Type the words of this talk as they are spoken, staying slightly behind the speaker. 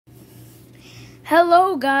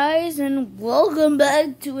Hello guys, and welcome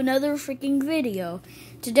back to another freaking video.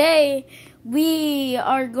 Today we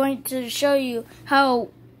are going to show you how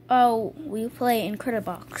we play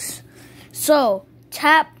incredibox. So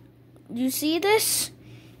tap, you see this?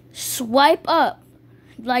 Swipe up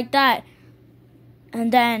like that,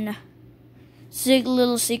 and then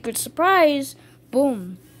little secret surprise,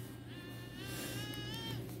 boom.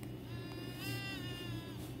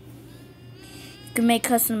 You can make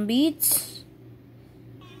custom beats.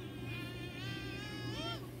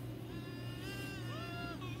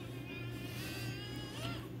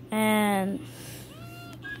 And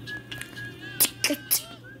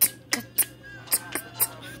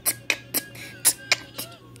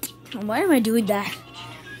why am I doing that?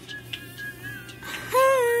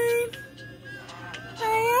 Hi.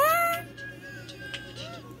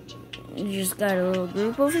 You just got a little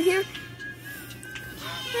group over here.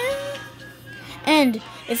 And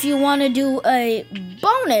if you want to do a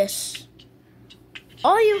bonus,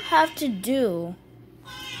 all you have to do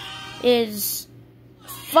is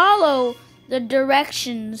follow the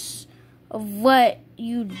directions of what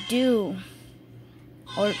you do,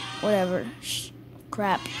 or whatever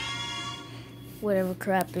crap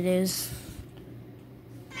it is.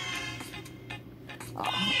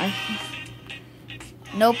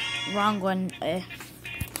 Nope, wrong one.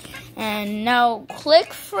 And now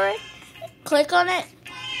click on it.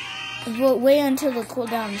 We'll wait until the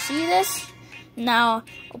cooldown to see this. Now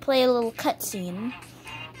we'll play a little cutscene.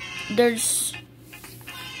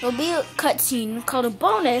 There'll be a cutscene called a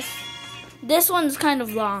bonus. This one's kind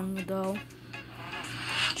of long though.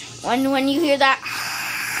 When you hear that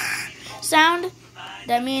sound,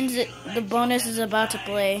 that means that the bonus is about to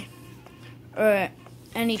play, or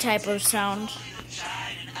any type of sound.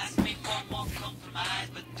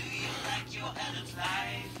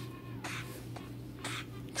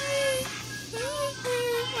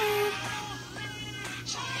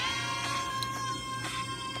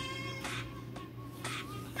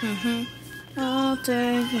 I'll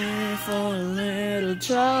take me for a little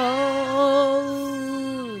child.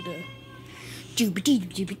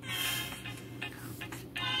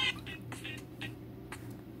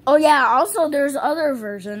 Oh yeah, also there's other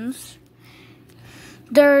versions.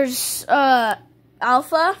 There's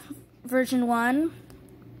Alpha, version 1,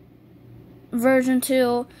 version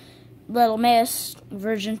 2, Little Miss,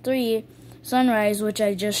 version 3, Sunrise, which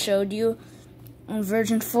I just showed you, and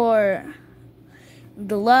version 4,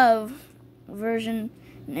 The Love, version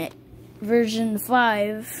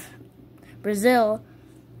 5, Brazil,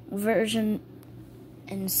 version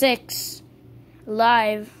 6,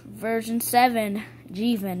 Live, version 7,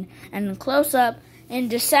 Jeevan, and Close Up. In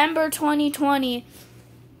December 2020,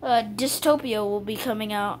 Dystopia will be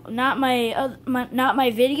coming out. Not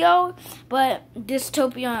my video, but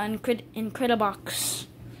Dystopia and Incredibox.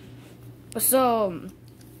 So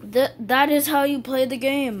that is how you play the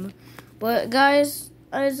game. But guys,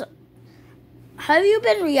 have you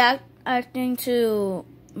been reacting to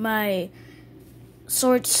my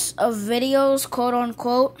sorts of videos, quote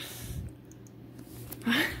unquote?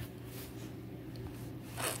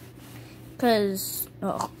 Cause,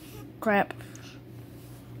 oh crap.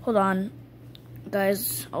 Hold on,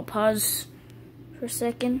 guys, I'll pause for a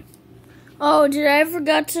second. Oh, I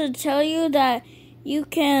forgot to tell you that you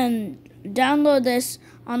can download this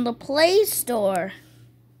on the Play Store.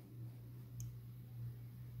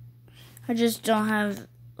 I just don't have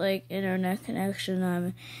like internet connection.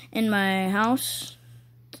 I'm in my house.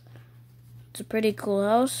 It's a pretty cool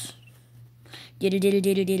house.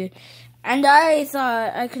 And I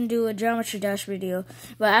thought I can do a Geometry Dash video,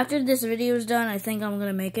 but after this video is done, I think I'm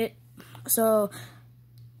gonna make it. So,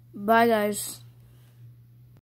 bye guys.